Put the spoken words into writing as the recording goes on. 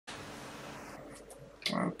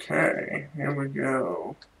Okay, here we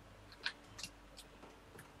go.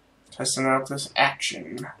 Testing out this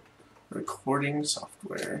action recording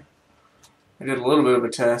software. I did a little bit of a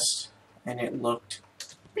test, and it looked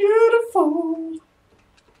beautiful.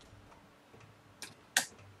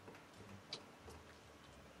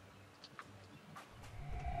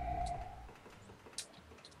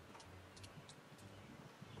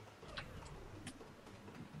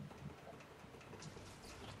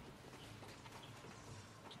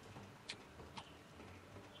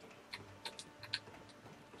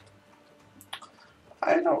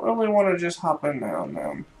 I don't really want to just hop in now on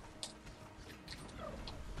them.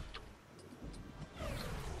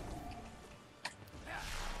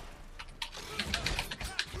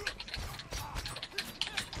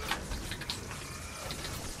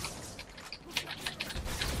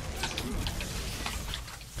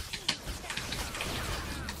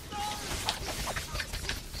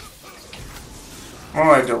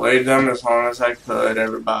 Well, I delayed them as long as I could,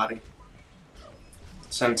 everybody.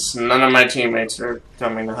 Since none of my teammates are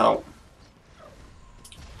coming to help.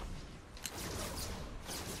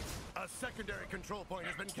 A secondary control point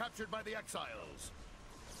has been captured by the exiles.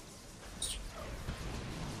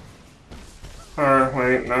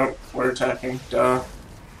 Wait, no, we're attacking. Duh.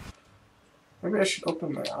 Maybe I should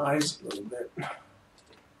open my eyes a little bit.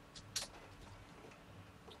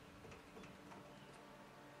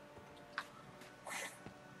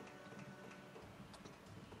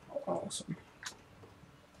 Awesome.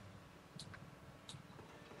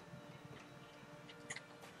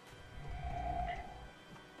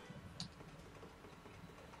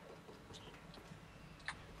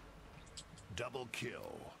 Double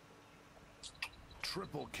kill.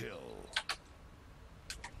 Triple kill.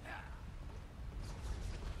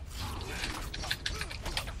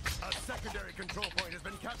 A secondary control point has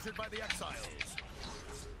been captured by the exiles.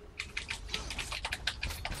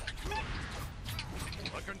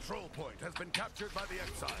 A control point has been captured by the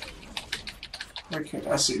exiles. Why can't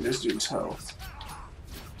I see this dude's health?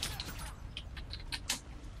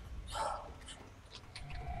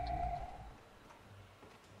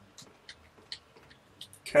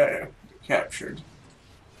 Okay, captured.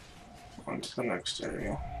 On to the next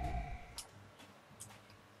area.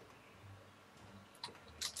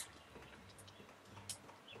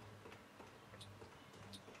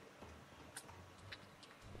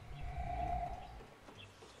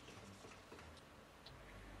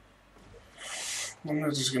 I'm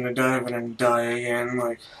not just gonna dive in and die again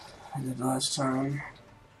like I did last time.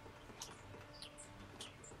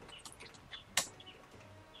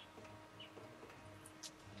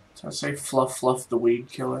 So I say Fluff the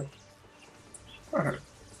weed killer. Alright.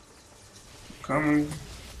 Coming,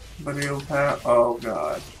 video pat. Oh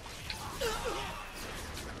god.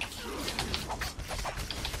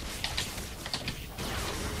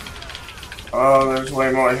 Oh, there's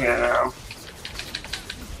way more here now.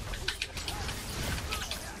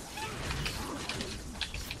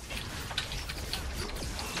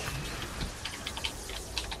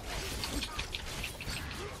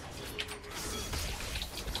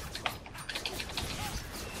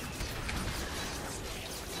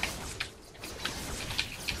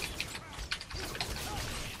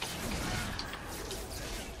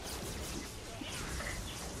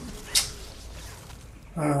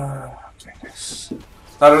 Goodness.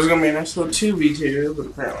 Thought it was gonna be a nice little 2v2, but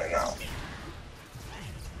apparently not.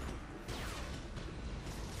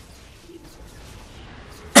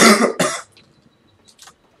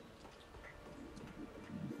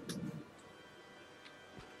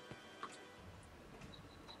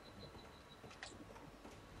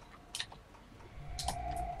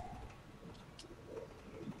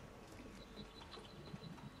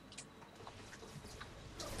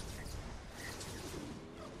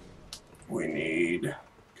 We need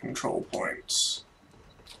control points.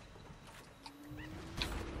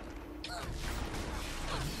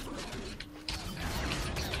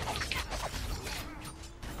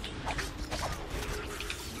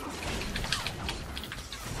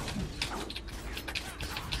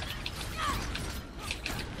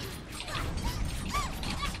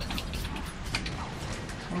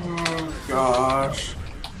 Oh gosh.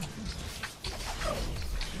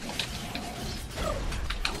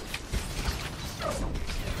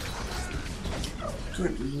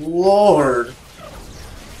 Good lord.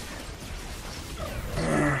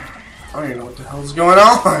 I don't even know what the hell's going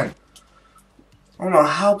on. I don't know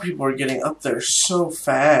how people are getting up there so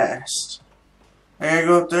fast. I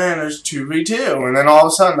go up there and there's 2v2, and then all of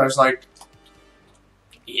a sudden there's like,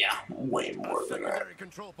 yeah, way more than that. The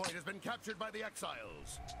control point has been captured by the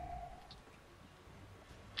exiles.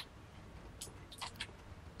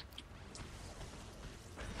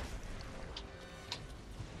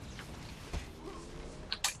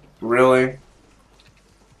 Really?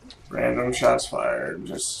 Random shots fired.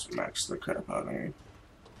 Just smacks the crap out of me.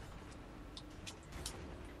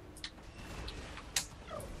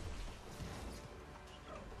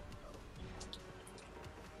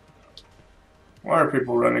 Why are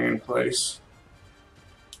people running in place?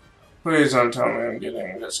 Please don't tell me I'm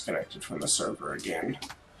getting disconnected from the server again.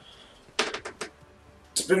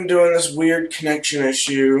 It's been doing this weird connection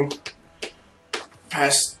issue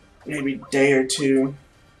past maybe day or two.